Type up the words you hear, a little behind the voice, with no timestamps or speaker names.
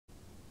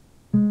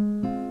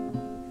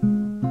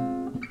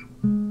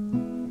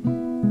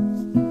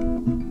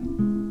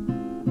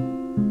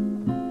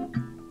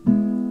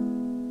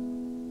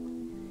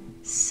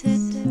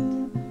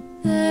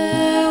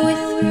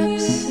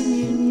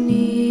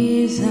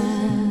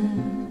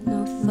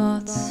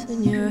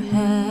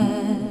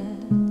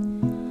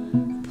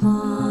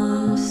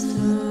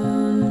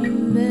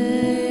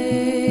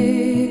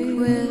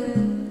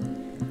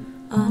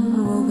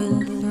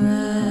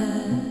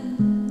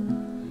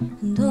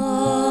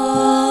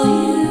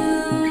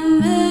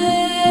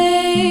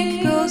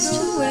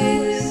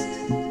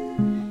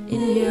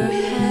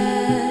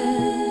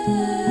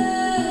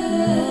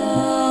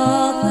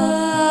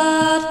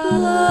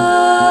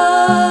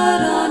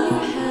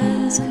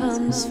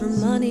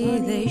money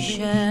they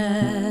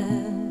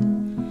shed.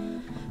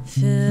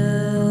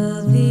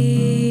 Fill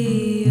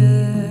the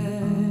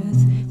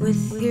earth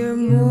with your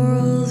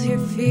morals, your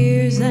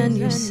fears, and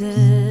your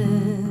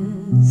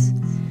sins.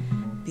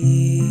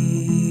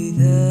 Be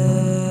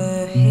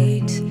the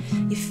hate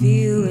you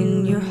feel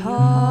in your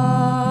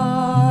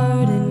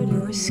heart and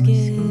your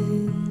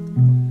skin.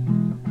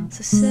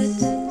 So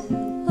sit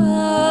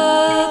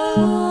upon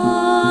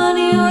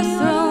your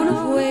throne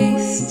of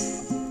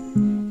waste,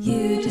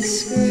 you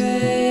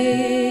disgrace.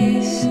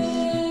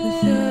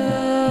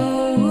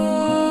 Throw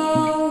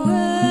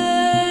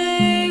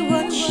away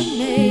what you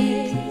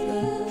make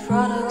the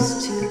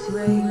products too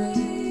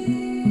great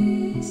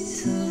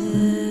to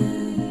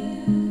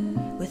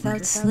live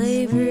without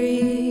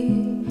slavery,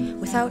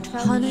 without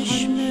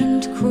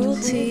punishment,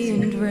 cruelty,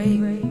 and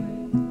rape.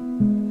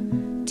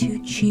 Too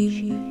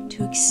cheap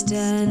to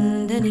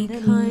extend any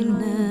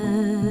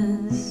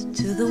kindness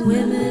to the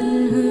women